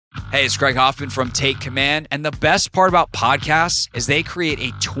Hey, it's Greg Hoffman from Take Command, and the best part about podcasts is they create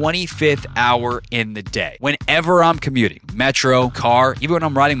a 25th hour in the day. Whenever I'm commuting, metro, car, even when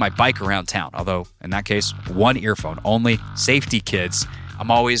I'm riding my bike around town, although in that case, one earphone only, safety kids,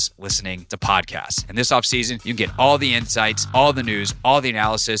 I'm always listening to podcasts. And this offseason, you can get all the insights, all the news, all the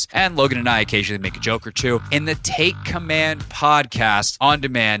analysis, and Logan and I occasionally make a joke or two in the Take Command podcast on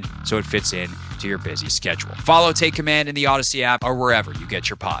demand so it fits in to your busy schedule. Follow Take Command in the Odyssey app or wherever you get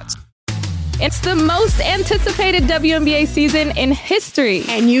your pods. It's the most anticipated WNBA season in history.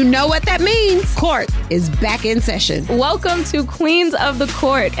 And you know what that means. Court is back in session. Welcome to Queens of the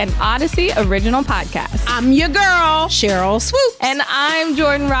Court, an Odyssey original podcast. I'm your girl, Cheryl Swoop. And I'm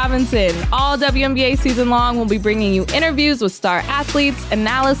Jordan Robinson. All WNBA season long, we'll be bringing you interviews with star athletes,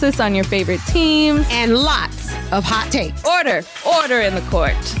 analysis on your favorite teams, and lots of hot takes. Order in the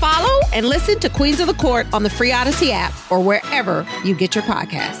court. Follow and listen to Queens of the Court on the free Odyssey app or wherever you get your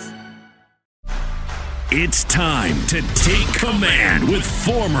podcasts. It's time to take command with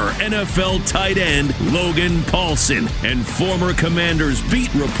former NFL tight end Logan Paulson and former Commanders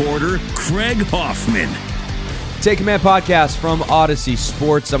beat reporter Craig Hoffman. Take Command podcast from Odyssey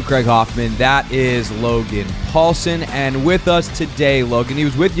Sports. I'm Craig Hoffman. That is Logan Paulson. And with us today, Logan, he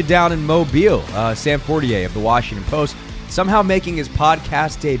was with you down in Mobile. Sam Fortier of the Washington Post, somehow making his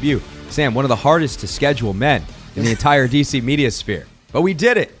podcast debut. Sam, one of the hardest to schedule men in the entire DC media sphere. But we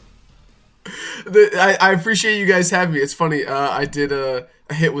did it. I appreciate you guys having me. It's funny. I did a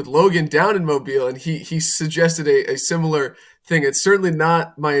hit with Logan down in Mobile, and he suggested a similar thing. It's certainly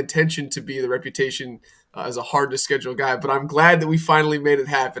not my intention to be the reputation as a hard to schedule guy, but I'm glad that we finally made it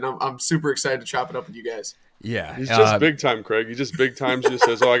happen. I'm super excited to chop it up with you guys. Yeah, he's just big time, Craig. He just big time. Just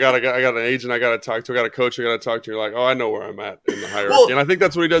says, "Oh, I got an agent I got to talk to. I got a coach I got to talk to." You're like, "Oh, I know where I'm at in the hierarchy," and I think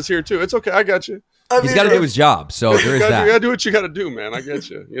that's what he does here too. It's okay, I got you. He's got to do his job, so there is that. You got to do what you got to do, man. I get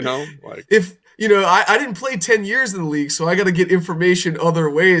you. You know, like if I didn't play 10 years in the league, so I got to get information other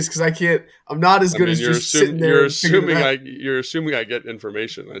ways because I'm not as good as just sitting there. You're assuming I get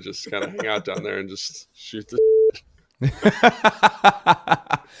information. I just kind of hang out down there and just shoot the.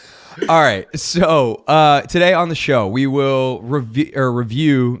 All right, so today on the show, we will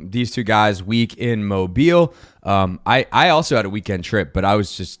review these two guys' week in Mobile. I also had a weekend trip, but I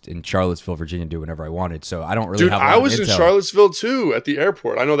was just in Charlottesville, Virginia, do whatever I wanted, so I don't really have a lot I was of in intel. Charlottesville, too, at the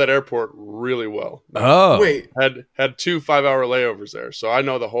airport. I know that airport really well. Oh. Wait. Had 2 5-hour layovers there, so I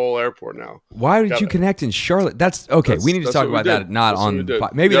know the whole airport now. Why did you connect in Charlotte? That's okay. We need to talk about that, not on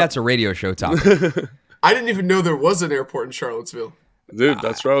 – maybe that's a radio show topic. I didn't even know there was an airport in Charlottesville. Dude,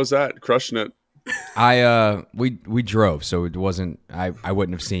 that's where I was at, crushing it. We drove, so it wasn't I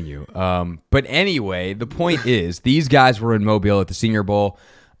wouldn't have seen you. But anyway, the point is these guys were in Mobile at the Senior Bowl.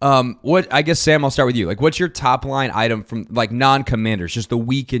 I guess Sam, I'll start with you. Like, what's your top line item from like non-Commanders, just the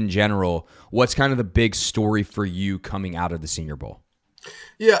week in general? What's kind of the big story for you coming out of the Senior Bowl?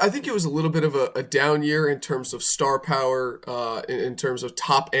 Yeah, I think it was a little bit of a down year in terms of star power, in terms of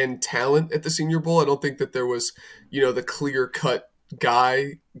top end talent at the Senior Bowl. I don't think that there was, the clear cut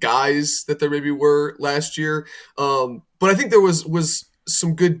guys that there maybe were last year. But I think there was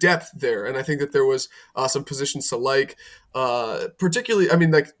some good depth there. And I think that there was some positions to like, particularly, I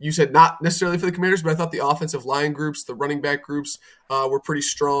mean, like you said, not necessarily for the Commanders, but I thought the offensive line groups, the running back groups were pretty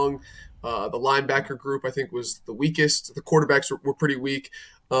strong. The linebacker group, I think, was the weakest. The quarterbacks were pretty weak.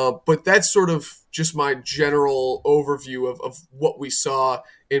 But that's sort of just my general overview of what we saw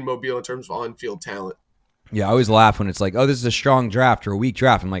in Mobile in terms of on-field talent. Yeah, I always laugh when it's like, oh, this is a strong draft or a weak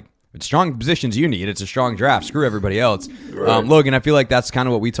draft. I'm like, it's strong positions you need. It's a strong draft. Screw everybody else. Right. Logan, I feel like that's kind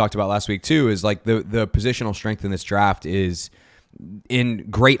of what we talked about last week too, is like the positional strength in this draft is in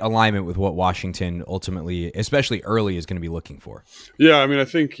great alignment with what Washington ultimately, especially early, is going to be looking for. Yeah, I mean, I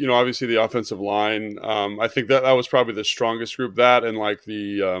think, obviously the offensive line, I think that was probably the strongest group. That and like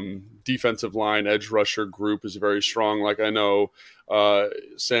the defensive line edge rusher group is very strong. Like I know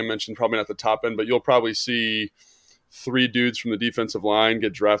Sam mentioned probably not the top end, but you'll probably see 3 dudes from the defensive line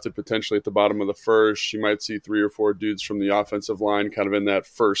get drafted potentially at the bottom of the first. You might see 3 or 4 dudes from the offensive line kind of in that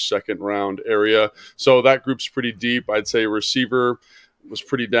first, second round area. So that group's pretty deep. I'd say receiver was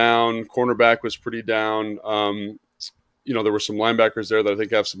pretty down. Cornerback was pretty down. There were some linebackers there that I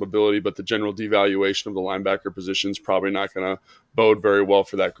think have some ability, but the general devaluation of the linebacker position is probably not going to bode very well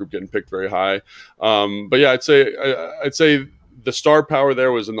for that group getting picked very high. But yeah, I'd say the star power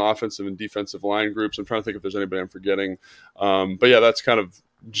there was in the offensive and defensive line groups. I'm trying to think if there's anybody I'm forgetting. But yeah, that's kind of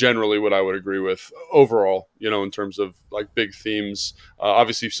generally what I would agree with overall, in terms of like big themes.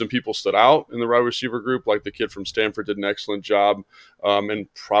 Obviously, some people stood out in the wide receiver group, like the kid from Stanford did an excellent job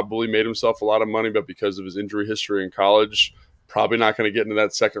and probably made himself a lot of money, but because of his injury history in college, probably not going to get into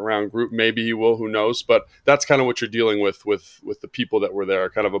that second round group. Maybe he will, who knows? But that's kind of what you're dealing with the people that were there,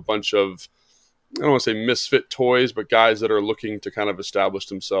 kind of a bunch of, I don't want to say misfit toys, but guys that are looking to kind of establish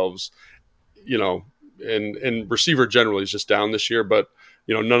themselves, and receiver generally is just down this year, but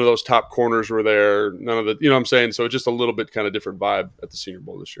none of those top corners were there. None of the, what I'm saying? So just a little bit kind of different vibe at the Senior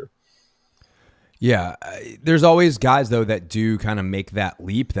Bowl this year. Yeah. There's always guys, though, that do kind of make that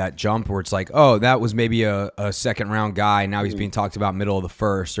leap, that jump where it's like, oh, that was maybe a second round guy. Now he's being talked about middle of the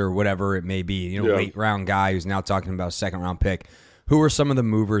first or whatever it may be, late round guy who's now talking about a second round pick. Who are some of the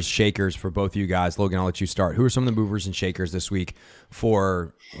movers, shakers for both of you guys? Logan, I'll let you start. Who are some of the movers and shakers this week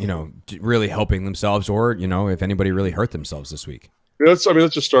for, really helping themselves or, if anybody really hurt themselves this week? Let's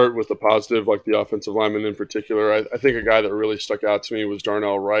just start with the positive, like the offensive lineman in particular. I think a guy that really stuck out to me was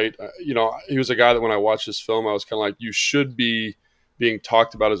Darnell Wright. He was a guy that when I watched his film, I was kind of like, you should be being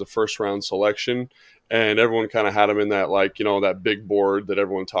talked about as a first-round selection. And everyone kind of had him in that, that big board that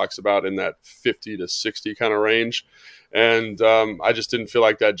everyone talks about in that 50 to 60 kind of range. And I just didn't feel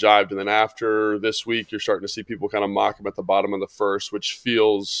like that jived. And then after this week, you're starting to see people kind of mock him at the bottom of the first, which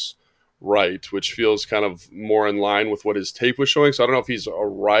feels right, which feels kind of more in line with what his tape was showing. So I don't know if he's a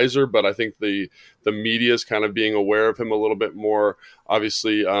riser, but I think the media is kind of being aware of him a little bit more.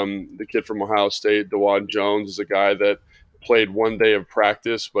 Obviously, the kid from Ohio State, DeJuan Jones, is a guy that played one day of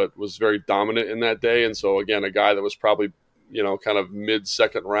practice, but was very dominant in that day. And so, again, a guy that was probably, kind of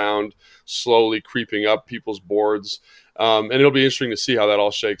mid-second round, slowly creeping up people's boards. And it'll be interesting to see how that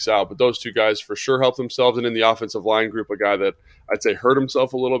all shakes out. But those two guys for sure helped themselves. And in the offensive line group, a guy that I'd say hurt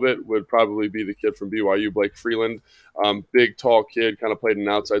himself a little bit would probably be the kid from BYU, Blake Freeland. Big, tall kid, kind of played in an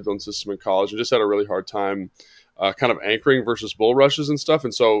outside zone system in college and just had a really hard time kind of anchoring versus bull rushes and stuff.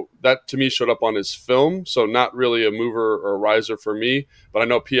 And so that to me showed up on his film. So not really a mover or a riser for me, but I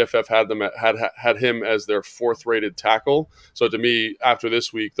know PFF had him as their fourth rated tackle. So to me, after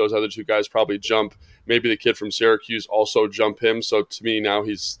this week, those other two guys probably jump. Maybe the kid from Syracuse also jump him. So to me now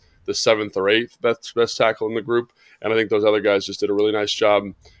he's the seventh or eighth best tackle in the group. And I think those other guys just did a really nice job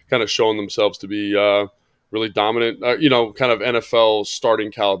kind of showing themselves to be really dominant, kind of NFL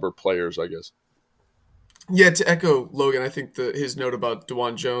starting caliber players, I guess. Yeah, to echo Logan, I think his note about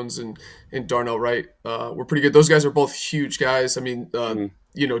DeJuan Jones and Darnell Wright were pretty good. Those guys are both huge guys. I mean,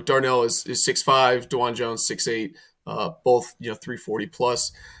 Darnell is 6'5", DeJuan Jones 6'8", both 340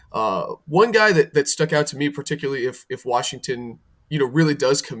 plus. One guy that stuck out to me, particularly if Washington really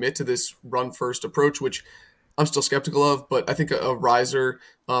does commit to this run first approach, which I'm still skeptical of, but I think a riser,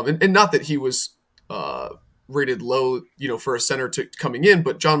 and not that he was rated low, for a center coming in,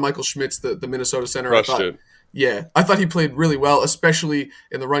 but John Michael Schmitz, the Minnesota center, I thought he played really well, especially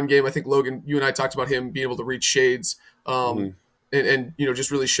in the run game. I think Logan, you and I talked about him being able to reach shades, and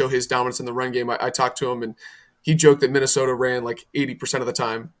just really show his dominance in the run game. I talked to him and he joked that Minnesota ran like 80% of the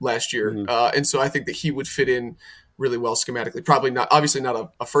time last year. And so I think that he would fit in really well schematically. Probably not, obviously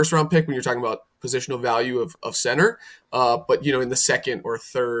not a first round pick when you're talking about positional value of center, but in the second or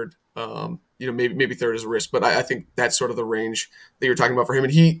third, maybe third is a risk, but I think that's sort of the range that you're talking about for him.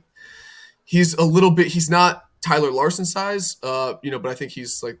 And he's a little bit, he's not Tyler Larson size, but I think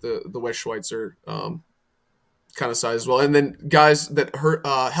he's like the Wes Schweitzer kind of size as well. And then guys that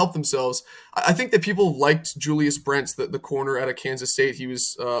help themselves. I think that people liked Julius Brents, the corner out of Kansas State. He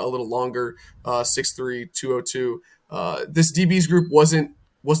was a little longer, 6'3", 202. This DBs group wasn't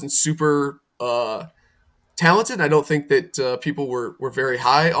super talented. I don't think that people were very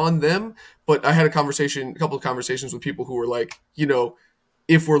high on them, but I had a couple of conversations with people who were like,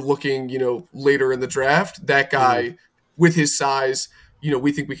 if we're looking, later in the draft, that guy with his size,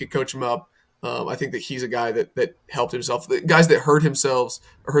 we think we could coach him up. I think that he's a guy that helped himself. The guys that hurt themselves.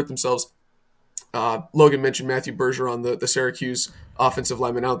 Logan mentioned Matthew Bergeron, the Syracuse offensive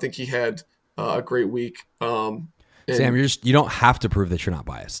lineman. I don't think he had a great week. Sam, you don't have to prove that you're not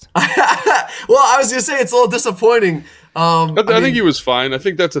biased. Well, I was going to say it's a little disappointing. I think he was fine. I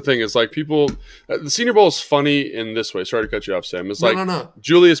think that's the thing. Is like people, the Senior Bowl is funny in this way. Sorry to cut you off, Sam. It's no.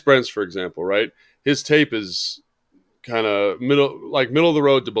 Julius Brents, for example, right? His tape is kind of middle of the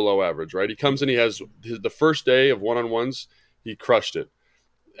road to below average, right? He comes in, he has the first day of one-on-ones, he crushed it.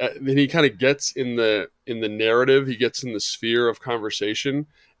 Then he kind of gets in the narrative, he gets in the sphere of conversation,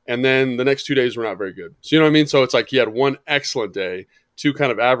 and then the next 2 days were not very good. So you know what I mean? So it's like he had one excellent day, two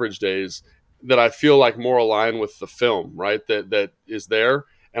kind of average days that I feel like more align with the film, right? That is there.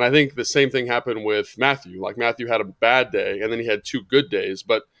 And I think the same thing happened with Matthew. Like Matthew had a bad day, and then he had two good days,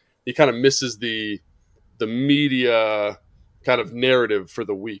 but he kind of misses the media kind of narrative for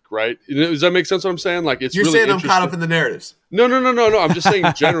the week, right? Does that make sense what I'm saying? Like, it's You're really saying I'm caught up in the narratives. No. I'm just saying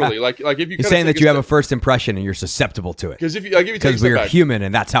generally, like if you He's saying that you have a first impression and you're susceptible to it. Because we're human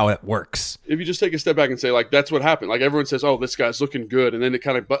and that's how it works. If you just take a step back and say, like, that's what happened. Like, everyone says, oh, this guy's looking good. And then it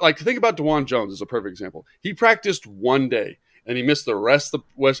kind of, but like, think about DeJuan Jones as a perfect example. He practiced one day and he missed the rest of the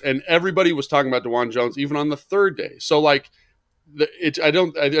West. And everybody was talking about DeJuan Jones even on the third day. So like, I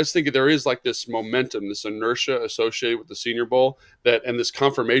just think there is like this momentum, this inertia associated with the Senior Bowl and this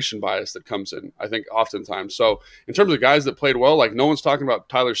confirmation bias that comes in, I think, oftentimes. So in terms of guys that played well, like no one's talking about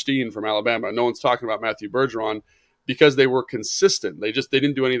Tyler Steen from Alabama. No one's talking about Matthew Bergeron because they were consistent. They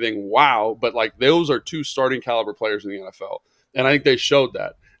didn't do anything wow, but like those are two starting caliber players in the NFL. And I think they showed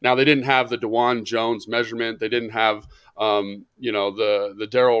that. Now they didn't have the DeJuan Jones measurement. They didn't have, the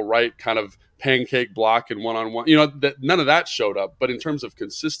Darrell Wright kind of pancake block and one-on-one, none of that showed up. But in terms of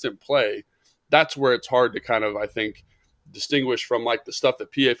consistent play, that's where it's hard to kind of, I think, distinguish from like the stuff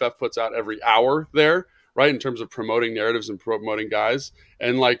that PFF puts out every hour there, right? In terms of promoting narratives and promoting guys.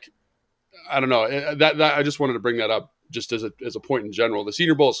 And like, I don't know, that I just wanted to bring that up just as a point in general. The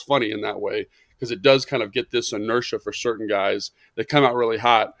Senior Bowl is funny in that way because it does kind of get this inertia for certain guys that come out really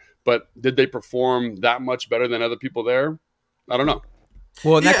hot. But did they perform that much better than other people there? I don't know.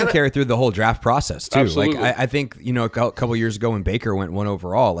 Well, and that can carry through the whole draft process too. Absolutely. Like I think, a couple years ago when Baker went 1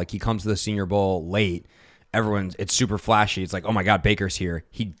 overall, like he comes to the Senior Bowl late. It's super flashy. It's like, oh my God, Baker's here.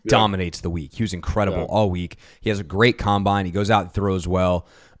 He dominates the week. He was incredible all week. He has a great combine. He goes out and throws well.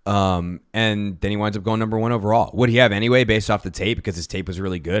 And then he winds up going number 1 overall. Would he have anyway based off the tape because his tape was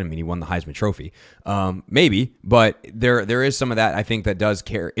really good? I mean, he won the Heisman Trophy. Maybe, but there is some of that I think that does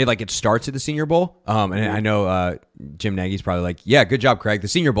carry. It starts at the Senior Bowl. And I know Jim Nagy's probably like, yeah, good job, Craig. The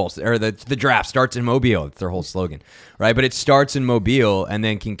Senior Bowl or the draft starts in Mobile. It's their whole slogan, right? But it starts in Mobile and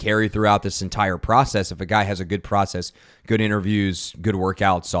then can carry throughout this entire process if a guy has a good process, good interviews, good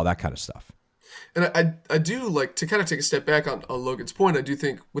workouts, all that kind of stuff. And I do like to kind of take a step back on Logan's point. I do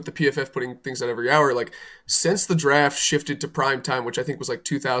think with the PFF putting things out every hour, like since the draft shifted to prime time, which I think was like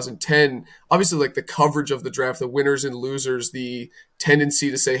 2010, obviously like the coverage of the draft, the winners and losers, the tendency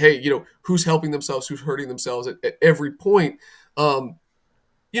to say, hey, who's helping themselves, who's hurting themselves at every point.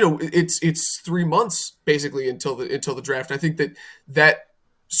 It's 3 months basically until the draft. I think that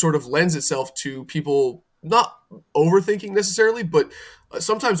sort of lends itself to people not overthinking necessarily, but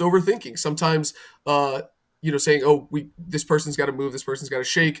sometimes overthinking. Sometimes, saying, "Oh, this person's got to move, this person's got to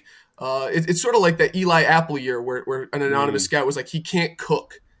shake." It's sort of like that Eli Apple year where an anonymous scout was like, "He can't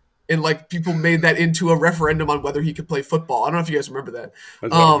cook," and like people made that into a referendum on whether he could play football. I don't know if you guys remember that. I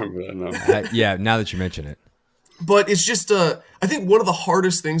don't remember that. No. Yeah, now that you mention it, but it's just I think one of the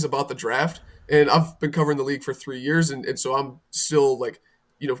hardest things about the draft, and I've been covering the league for 3 years, and so I'm still like,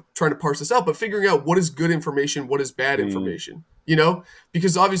 trying to parse this out, but figuring out what is good information, what is bad information,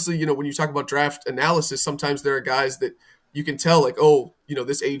 because obviously, when you talk about draft analysis, sometimes there are guys that you can tell like, oh,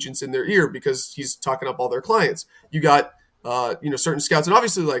 this agent's in their ear because he's talking up all their clients. You got, certain scouts, and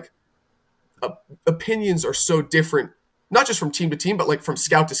obviously like opinions are so different, not just from team to team, but like from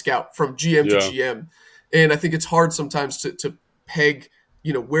scout to scout, from GM to GM. And I think it's hard sometimes to peg,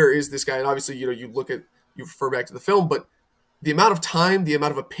 where is this guy? And obviously, you refer back to the film, but the amount of time, the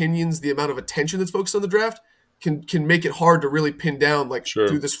amount of opinions, the amount of attention that's focused on the draft can make it hard to really pin down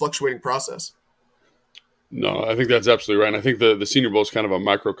through this fluctuating process. No, I think that's absolutely right. And I think the Senior Bowl is kind of a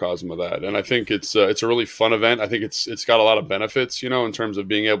microcosm of that. And I think it's a really fun event. I think it's got a lot of benefits, in terms of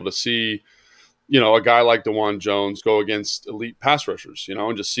being able to see, a guy like DeJuan Jones go against elite pass rushers,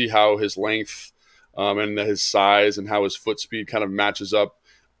 and just see how his length and his size and how his foot speed kind of matches up,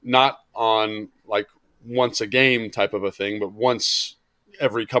 not on like once a game type of a thing, but once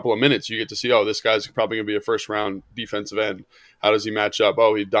every couple of minutes you get to see, oh, this guy's probably going to be a first round defensive end. How does he match up?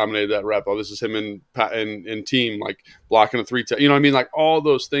 Oh, he dominated that rep. Oh, this is him in team, like blocking a 3-10. You know what I mean? Like all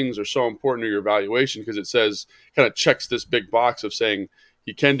those things are so important to your evaluation because it says, kind of checks this big box of saying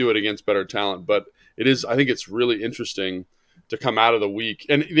he can do it against better talent. But I think it's really interesting to come out of the week.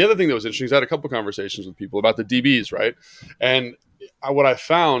 And the other thing that was interesting is I had a couple of conversations with people about the DBs, right? And what I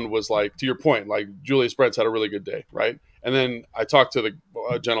found was, like, to your point, like Julius Brents had a really good day, right? And then I talked to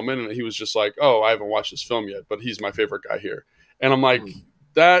the gentleman and he was just like, oh, I haven't watched this film yet, but he's my favorite guy here. And I'm like,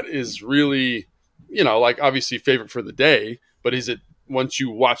 that is really, like obviously favorite for the day, but is it once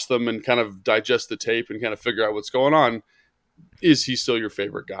you watch them and kind of digest the tape and kind of figure out what's going on, is he still your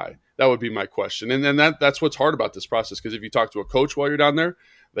favorite guy? That would be my question. And then that's what's hard about this process, because if you talk to a coach while you're down there,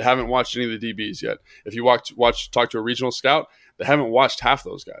 they haven't watched any of the DBs yet. If you talk to a regional scout, they haven't watched half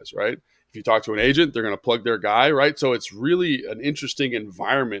those guys, right? If you talk to an agent, they're going to plug their guy, right? So it's really an interesting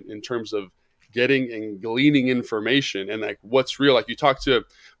environment in terms of getting and gleaning information and like what's real. Like you talked to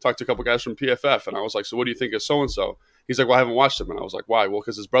a couple guys from PFF, and I was like, so what do you think of so and so? He's like, well, I haven't watched him, and I was like, why? Well,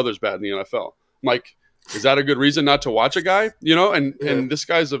 because his brother's bad in the NFL. I'm like, is that a good reason not to watch a guy? And this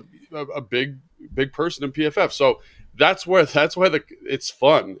guy's a big person in PFF, so. That's why it's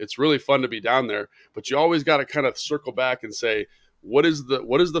fun. It's really fun to be down there, but you always got to kind of circle back and say, what is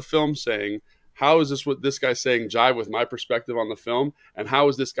the film saying? How is this what this guy's saying jive with my perspective on the film, and how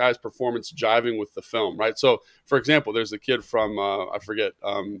is this guy's performance jiving with the film, right? So, for example, there's a kid from I forget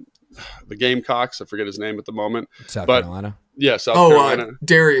the Gamecocks. I forget his name at the moment. South Carolina. Yeah, South Carolina.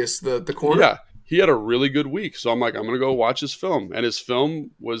 Darius, the corner. Yeah. He had a really good week. So I'm like, I'm going to go watch his film. And his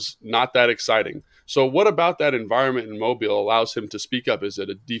film was not that exciting. So what about that environment in Mobile allows him to speak up? Is it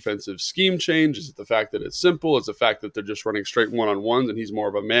a defensive scheme change? Is it the fact that it's simple? Is it the fact that they're just running straight one-on-ones and he's more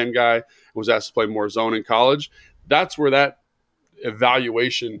of a man guy and was asked to play more zone in college? That's where that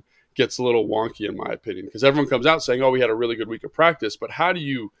evaluation gets a little wonky, in my opinion, because everyone comes out saying, oh, we had a really good week of practice. But how do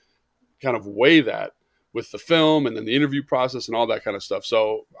you kind of weigh that with the film and then the interview process and all that kind of stuff?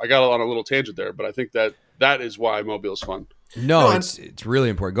 So I got on a little tangent there, but I think that is why Mobile is fun. No, it's really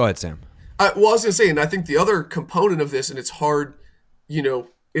important. Go ahead, Sam. Well, I was going to say, and I think the other component of this, and it's hard, in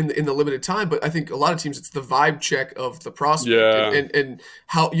the limited time, but I think a lot of teams, it's the vibe check of the prospect and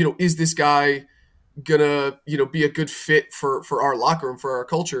how, is this guy gonna, be a good fit for our locker room, for our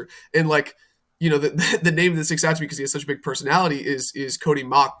culture. And like, the name that sticks out to me because he has such a big personality is Cody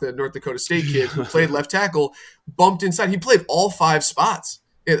Mock, the North Dakota State kid who played left tackle, bumped inside. He played all 5 spots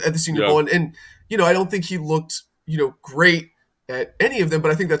at the Senior Bowl. And, I don't think he looked, great at any of them,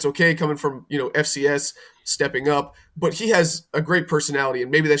 but I think that's okay coming from, FCS stepping up. But he has a great personality, and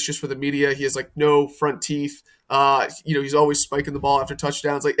maybe that's just for the media. He has like no front teeth. He's always spiking the ball after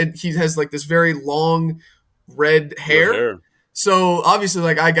touchdowns. And he has like this very long red hair. So obviously,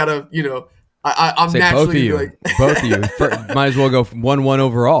 like I gotta, I'm say naturally both of you might as well go 1-1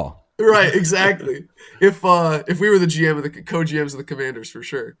 overall. Right, exactly. If we were the GM of the co-GMs of the Commanders, for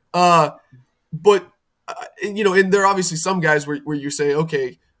sure. But and there are obviously some guys where you say,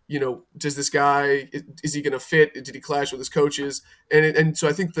 okay, does this guy, is he going to fit? Did he clash with his coaches? And so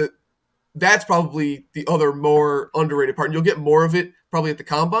I think that's probably the other more underrated part. And you'll get more of it probably at the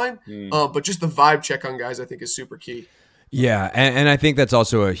combine. But just the vibe check on guys, I think, is super key. Yeah, and I think that's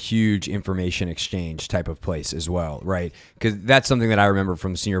also a huge information exchange type of place as well, right? Because that's something that I remember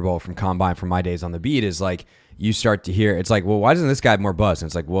from the Senior Bowl, from Combine, from my days on the beat, is like you start to hear, it's like, well, why doesn't this guy have more buzz? And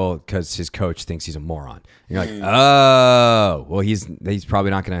it's like, well, because his coach thinks he's a moron. And you're like, oh, well, he's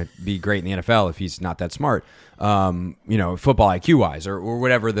probably not going to be great in the NFL if he's not that smart, football IQ wise, or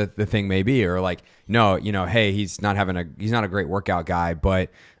whatever the thing may be, or like, no, hey, he's not a great workout guy, but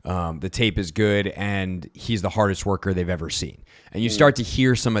the tape is good and he's the hardest worker they've ever seen. And you start to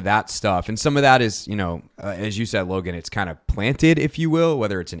hear some of that stuff. And some of that is, as you said, Logan, it's kind of planted, if you will,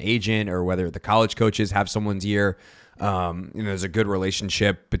 whether it's an agent or whether the college coaches have someone's ear. There's a good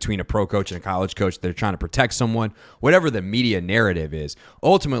relationship between a pro coach and a college coach. They're trying to protect someone, whatever the media narrative is.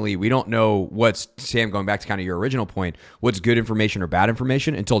 Ultimately, we don't know what's, Sam, going back to kind of your original point, what's good information or bad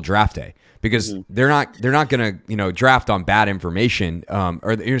information until draft day, because they're not going to, draft on bad information,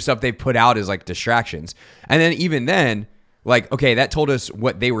 or stuff they put out as like distractions. And then even then, like, okay, that told us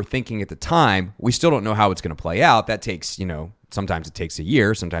what they were thinking at the time. We still don't know how it's going to play out. That takes, sometimes it takes a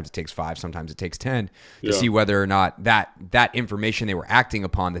year, sometimes it takes 5, sometimes it takes 10 to see whether or not that information they were acting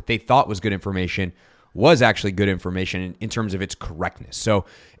upon that they thought was good information was actually good information in terms of its correctness. So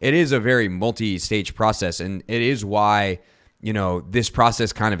it is a very multi-stage process, and it is why, this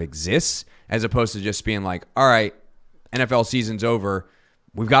process kind of exists, as opposed to just being like, all right, NFL season's over.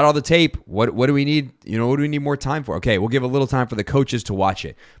 We've got all the tape. What do we need? What do we need more time for? Okay, we'll give a little time for the coaches to watch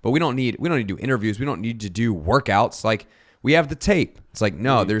it, but we don't need to do interviews. We don't need to do workouts. Like, we have the tape. It's like,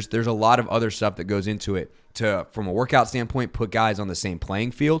 no, there's a lot of other stuff that goes into it to, from a workout standpoint, put guys on the same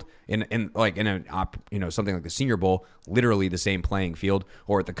playing field in something like the Senior Bowl, literally the same playing field,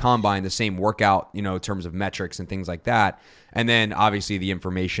 or at the Combine, the same workout, in terms of metrics and things like that. And then obviously the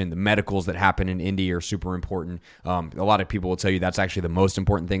information, the medicals that happen in Indy are super important. A lot of people will tell you that's actually the most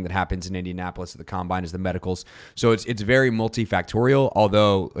important thing that happens in Indianapolis at the Combine is the medicals. So it's very multifactorial,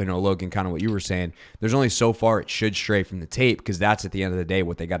 although, Logan, kind of what you were saying, there's only so far it should stray from the tape, because that's at the end of the day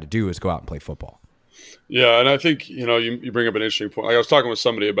what they got to do is go out and play football. Yeah, and I think, you bring up an interesting point. Like, I was talking with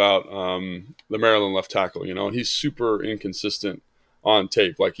somebody about the Maryland left tackle, and he's super inconsistent on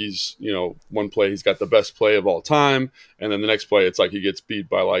tape. Like, he's, one play he's got the best play of all time, and then the next play it's like he gets beat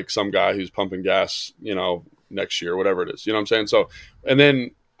by like some guy who's pumping gas, next year, whatever it is. You know what I'm saying? So, and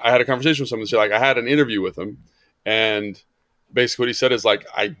then I had a conversation with someone, like, I had an interview with him, and basically what he said is like,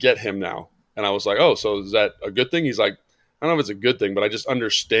 I get him now. And I was like, oh, so is that a good thing? He's like, I don't know if it's a good thing, but I just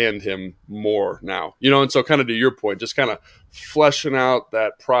understand him more now, and so kind of to your point, just kind of fleshing out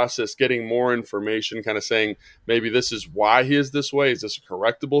that process, getting more information, kind of saying, maybe this is why he is this way. Is this a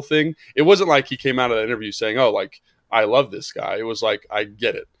correctable thing? It wasn't like he came out of the interview saying, oh, like, I love this guy. It was like, I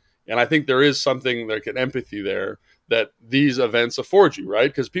get it. And I think there is something like an empathy there that these events afford you, right?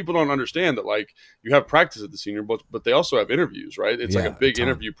 Because people don't understand that, like, you have practice at the Senior Bowl, but they also have interviews, right? It's like a big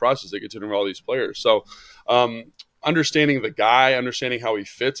interview process. They get to know all these players. So, understanding the guy, understanding how he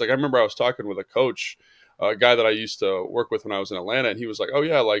fits. Like, I remember I was talking with a coach, a guy that I used to work with when I was in Atlanta, and he was like, oh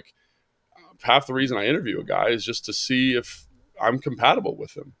yeah, like, half the reason I interview a guy is just to see if I'm compatible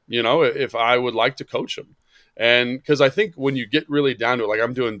with him, if I would like to coach him. And because I think when you get really down to it, like,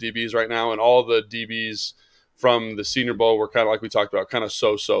 I'm doing DBs right now, and all the DBs from the Senior Bowl were kind of, like we talked about, kind of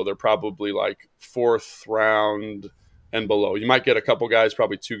so-so. They're probably like 4th round and below. You might get a couple guys,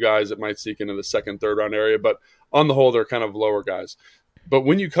 probably 2 guys that might sneak into the 2nd, 3rd round area, but on the whole, they're kind of lower guys. But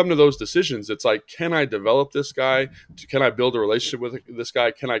when you come to those decisions, it's like, can I develop this guy? Can I build a relationship with this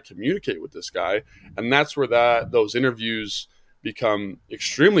guy? Can I communicate with this guy? And that's where those interviews become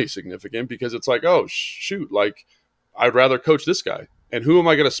extremely significant, because it's like, oh, shoot, like, I'd rather coach this guy. And who am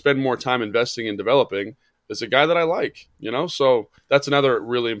I going to spend more time investing in developing? Is a guy that I like, So that's another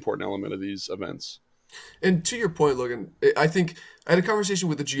really important element of these events. And to your point, Logan, I think I had a conversation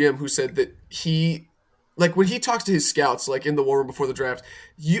with the GM who said that he, like, when he talks to his scouts, like in the war room before the draft,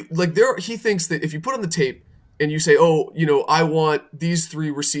 he thinks that if you put on the tape and you say, oh, I want these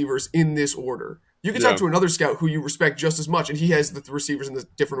 3 receivers in this order, you can talk to another scout who you respect just as much, and he has the receivers in the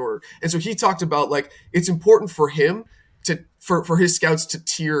different order. And so he talked about, like, it's important for him for his scouts to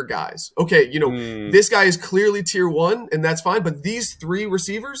tier guys. Okay, this guy is clearly tier 1, and that's fine, but these 3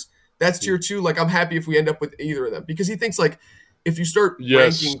 receivers, that's tier 2. Like, I'm happy if we end up with either of them, because he thinks, like, if you start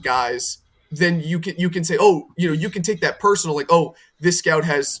ranking guys, then you can say, oh, you can take that personal, like, oh, this scout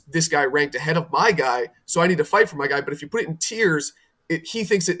has this guy ranked ahead of my guy, so I need to fight for my guy. But if you put it in tiers, he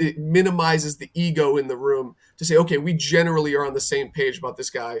thinks it minimizes the ego in the room to say, okay, we generally are on the same page about this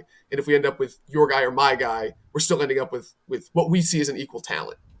guy, and if we end up with your guy or my guy, we're still ending up with what we see as an equal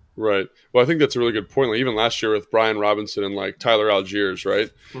talent. Right. Well, I think that's a really good point. Like, even last year with Brian Robinson and, like, Tyler Algiers, right?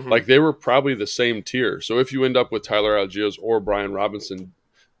 Mm-hmm. Like, they were probably the same tier. So if you end up with Tyler Algiers or Brian Robinson,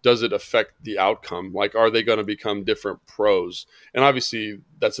 does it affect the outcome? Like, are they going to become different pros? And obviously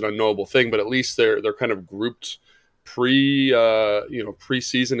that's an unknowable thing, but at least they're kind of grouped preseason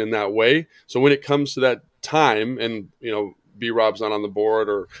in that way. So when it comes to that time and, B-Rob's not on the board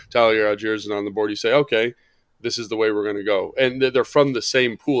or Tyler Algiers is on the board, you say, okay, this is the way we're going to go. And they're from the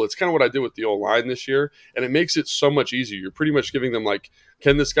same pool. It's kind of what I did with the O-line this year, and it makes it so much easier. You're pretty much giving them, like,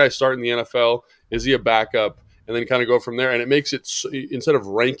 can this guy start in the NFL? Is he a backup? And then kind of go from there. And it makes it, instead of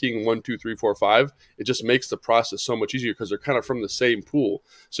ranking 1, 2, 3, 4, 5, it just makes the process so much easier because they're kind of from the same pool.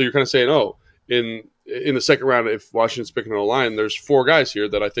 So you're kind of saying, oh, in the 2nd round, if Washington's picking an O-line, there's 4 guys here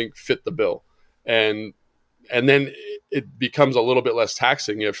that I think fit the bill. And then it becomes a little bit less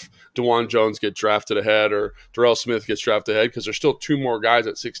taxing if DeJuan Jones gets drafted ahead or Darrell Smith gets drafted ahead, because there's still 2 more guys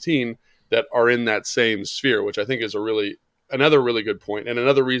at 16 that are in that same sphere, which I think is another really good point, and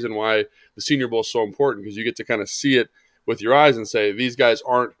another reason why the Senior Bowl is so important, because you get to kind of see it with your eyes and say, these guys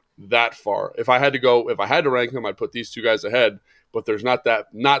aren't that far. If I had to rank them, I'd put these 2 guys ahead, but there's not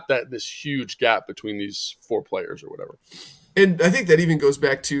this huge gap between these 4 players or whatever. And I think that even goes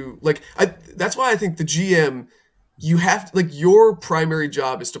back to, like, that's why I think the GM, you have to, like, your primary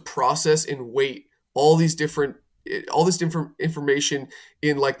job is to process and weight all this different information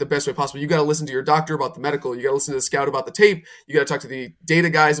in, like, the best way possible. You got to listen to your doctor about the medical. You got to listen to the scout about the tape. You got to talk to the data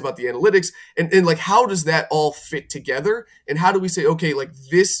guys about the analytics. And like, how does that all fit together? And how do we say, okay, like,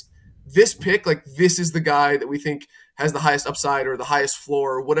 this pick, like, this is the guy that we think has the highest upside or the highest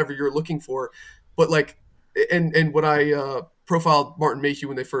floor or whatever you're looking for. But, like, and when I profiled Martin Mayhew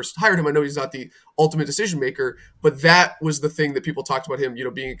when they first hired him, I know he's not the ultimate decision maker, but that was the thing that people talked about him,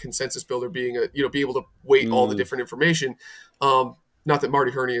 being a consensus builder, being able to weight all the different information. Not that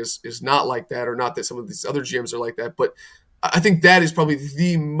Marty Herney is not like that, or not that some of these other GMs are like that, but I think that is probably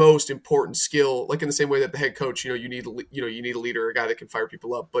the most important skill. Like, in the same way that the head coach, you need a leader, a guy that can fire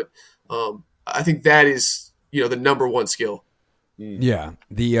people up. But I think that is the number one skill. Yeah,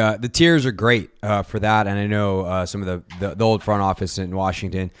 the tiers are great for that, and I know some of the old front office in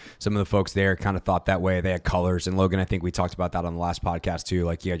Washington, some of the folks there kind of thought that way. They had colors, and Logan, I think we talked about that on the last podcast too.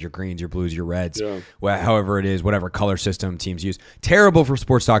 Like, you had your greens, your blues, your reds, however it is, whatever color system teams use. Terrible for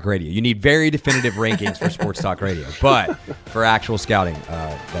sports talk radio. You need very definitive rankings for sports talk radio, but for actual scouting,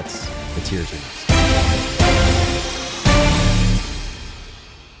 that's the tiers are nice.